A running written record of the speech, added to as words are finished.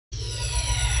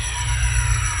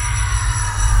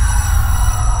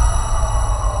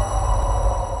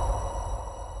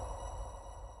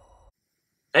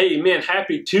Amen.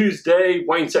 Happy Tuesday.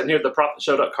 Wayne Sutton here at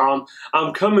theprophetShow.com.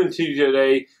 I'm coming to you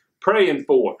today praying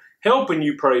for, helping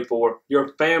you pray for your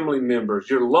family members,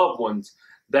 your loved ones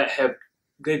that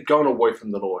they've gone away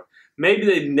from the Lord. Maybe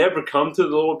they've never come to the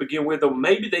Lord to begin with, or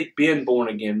maybe they've been born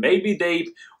again. Maybe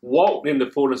they've walked in the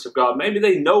fullness of God. Maybe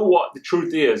they know what the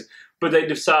truth is, but they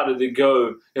decided to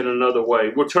go in another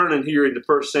way. We're turning here into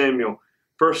 1 Samuel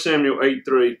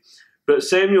 8:3. But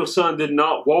Samuel's son did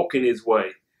not walk in his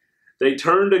way. They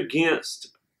turned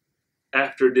against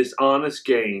after dishonest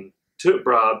gain, took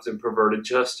bribes, and perverted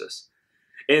justice.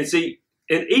 And see,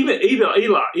 and even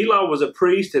Eli was a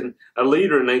priest and a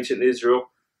leader in ancient Israel.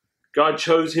 God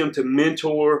chose him to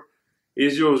mentor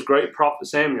Israel's great prophet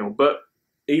Samuel. But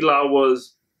Eli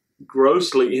was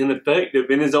grossly ineffective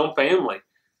in his own family.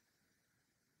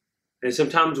 And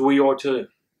sometimes we are too.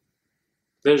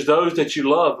 There's those that you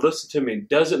love. Listen to me.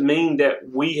 Doesn't mean that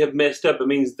we have messed up. It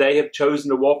means they have chosen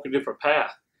to walk a different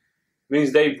path. It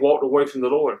means they've walked away from the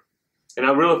Lord. And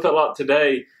I really felt like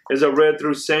today, as I read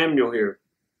through Samuel here,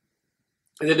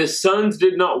 that his sons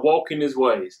did not walk in his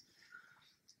ways.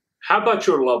 How about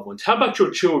your loved ones? How about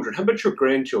your children? How about your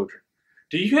grandchildren?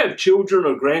 Do you have children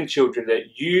or grandchildren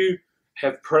that you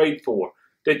have prayed for,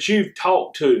 that you've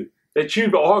talked to, that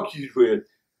you've argued with,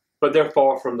 but they're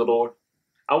far from the Lord?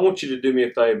 I want you to do me a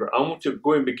favor. I want you to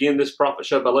go and begin this prophet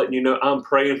show by letting you know I'm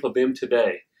praying for them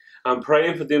today. I'm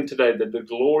praying for them today that the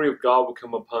glory of God would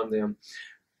come upon them,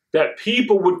 that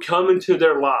people would come into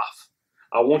their life.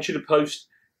 I want you to post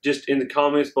just in the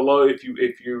comments below if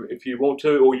you want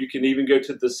to, or you can even go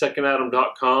to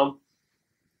thesecondadam.com,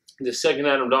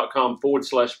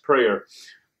 thesecondadam.com/prayer.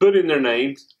 Put in their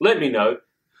names. Let me know.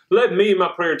 Let me and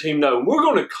my prayer team know. We're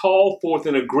going to call forth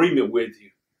an agreement with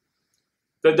you,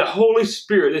 that the Holy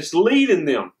Spirit is leading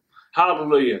them,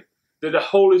 hallelujah, that the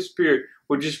Holy Spirit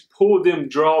would just pull them,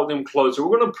 draw them closer.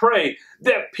 We're going to pray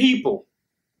that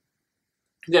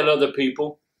other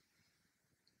people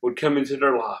would come into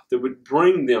their life, that would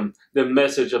bring them the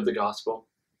message of the gospel.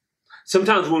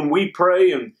 Sometimes when we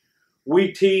pray and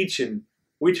we teach and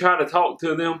we try to talk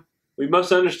to them, we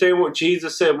must understand what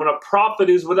Jesus said, when a prophet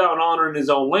is without honor in his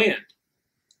own land.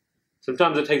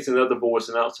 Sometimes it takes another voice,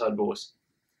 an outside voice.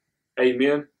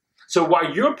 Amen. So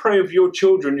while you're praying for your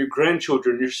children, your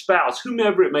grandchildren, your spouse,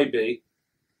 whomever it may be,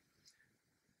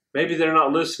 maybe they're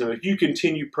not listening, but you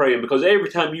continue praying, because every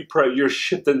time you pray, you're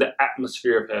shifting the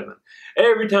atmosphere of heaven.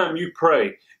 Every time you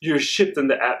pray, you're shifting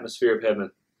the atmosphere of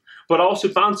heaven. But also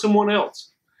find someone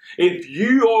else. If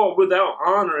you are without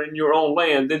honor in your own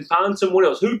land, then find someone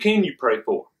else. Who can you pray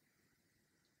for?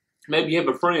 Maybe you have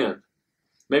a friend.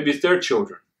 Maybe it's their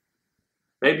children.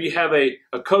 Maybe you have a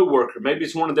co-worker. Maybe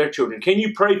it's one of their children. Can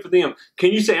you pray for them?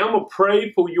 Can you say, I'm going to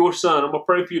pray for your son. I'm going to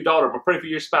pray for your daughter. I'm going to pray for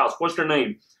your spouse. What's their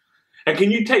name? And can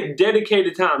you take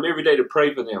dedicated time every day to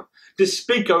pray for them? To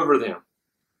speak over them.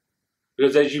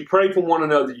 Because as you pray for one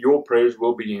another, your prayers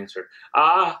will be answered.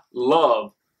 I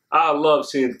love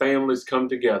seeing families come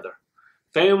together.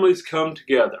 Families come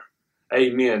together.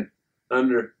 Amen.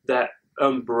 Under that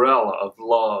umbrella of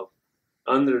love.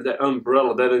 Under that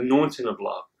umbrella, that anointing of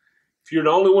love. If you're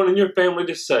the only one in your family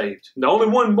that's saved, the only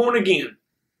one born again,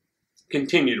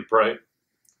 continue to pray.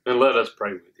 And let us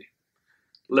pray with you.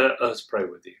 Let us pray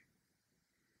with you.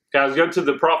 Guys, go to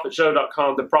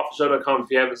theprophetShow.com, theprophetShow.com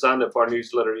if you haven't signed up for our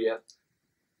newsletter yet.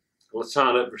 Let's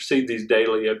sign up, receive these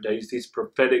daily updates, these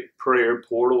prophetic prayer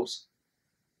portals.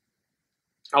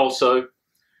 Also,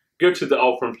 go to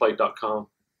theoffering.plate.com.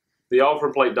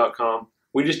 Theoffering.plate.com.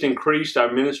 We just increased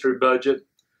our ministry budget.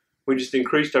 We just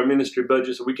increased our ministry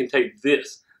budget so we can take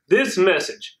this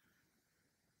message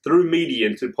through media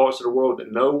into parts of the world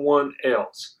that no one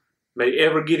else may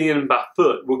ever get in by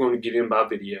foot. We're going to get in by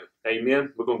video.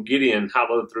 Amen. We're going to get in,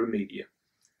 hallelujah, through media.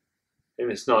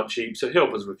 And it's not cheap. So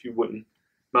help us if you wouldn't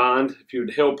mind. If you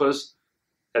would help us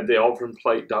at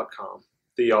theoffering.plate.com.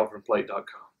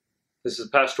 Theoffering.plate.com. This is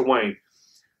Pastor Wayne.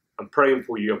 I'm praying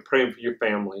for you. I'm praying for your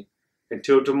family.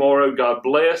 Until tomorrow, God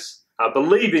bless. I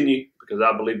believe in you because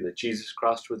I believe in the Jesus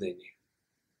Christ within you.